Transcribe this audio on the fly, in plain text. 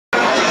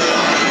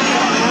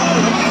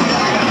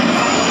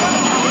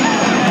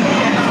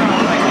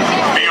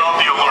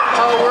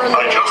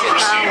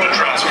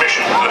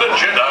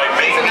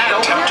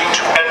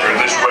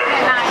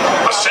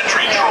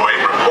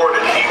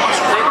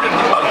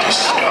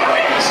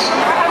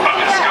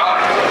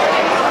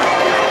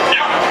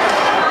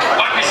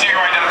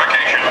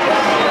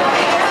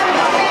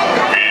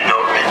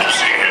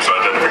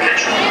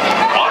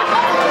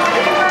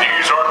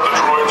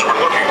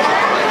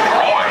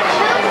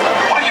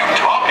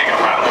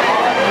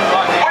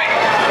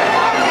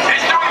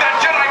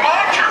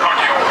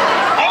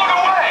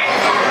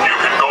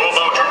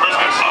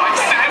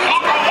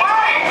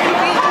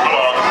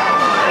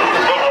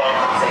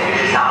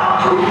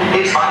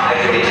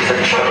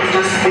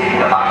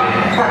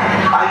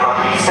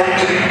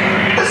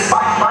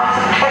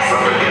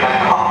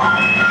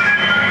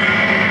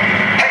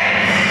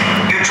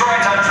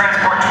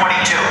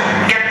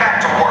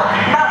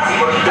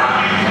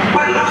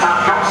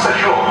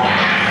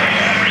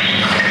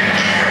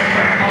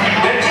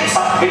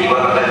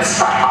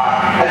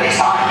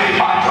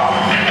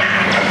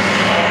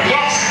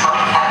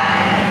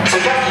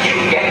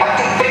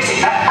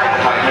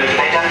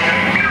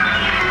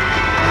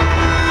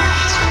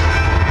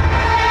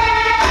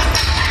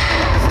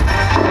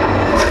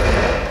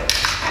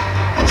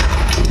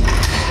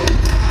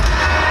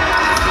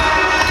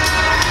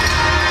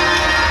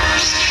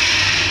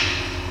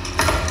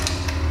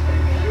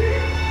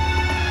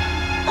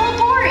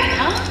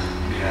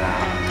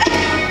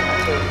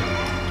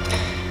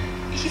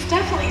He's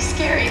definitely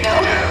scary, though.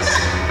 Yes.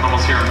 I can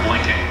almost hear him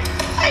blinking.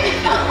 I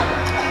know.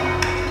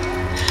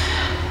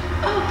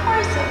 Oh,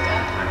 poor Ahsoka.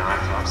 I know,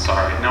 I'm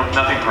sorry. No,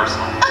 nothing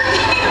personal.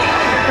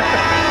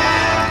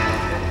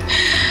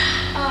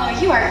 Oh,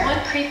 you are one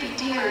creepy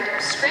dude.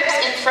 Scripts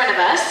in front of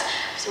us,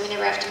 so we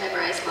never have to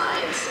memorize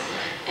lines.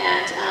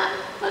 And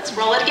let's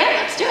roll it again.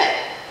 Let's do it.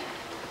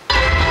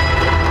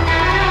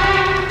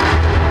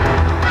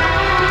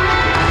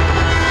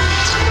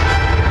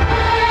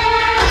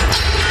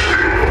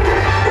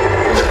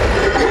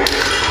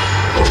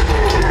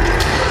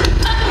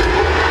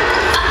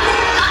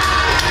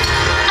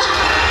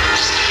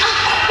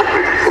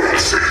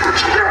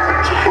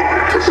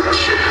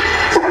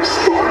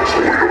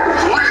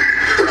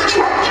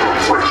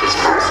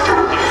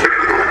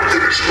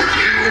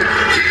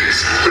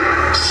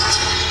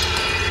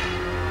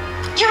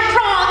 You're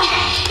wrong.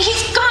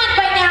 He's gone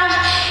by now,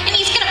 and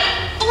he's gonna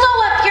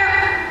blow up your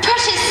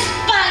precious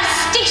spy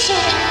station.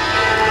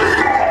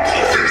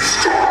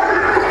 So,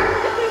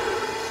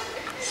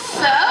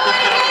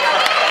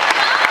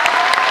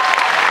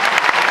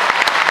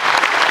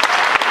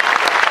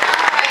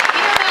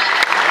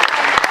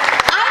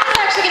 I was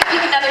actually gonna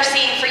pick another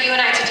scene for you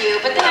and I to do,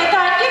 but then I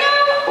thought,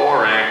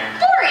 Boring.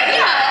 boring,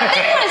 yeah.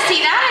 They didn't want to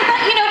see that. I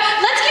thought,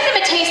 let's give them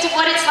a taste of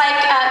what it's like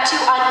to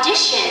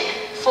audition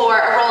for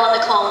a role in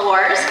the Clone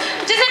Wars.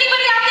 Does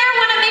anybody out there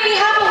want to maybe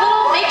have a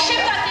little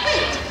makeshift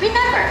audition? Wait,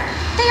 remember,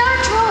 they are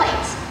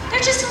droids.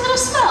 They're just a little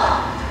slow.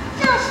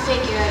 They'll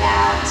figure it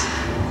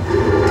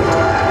out.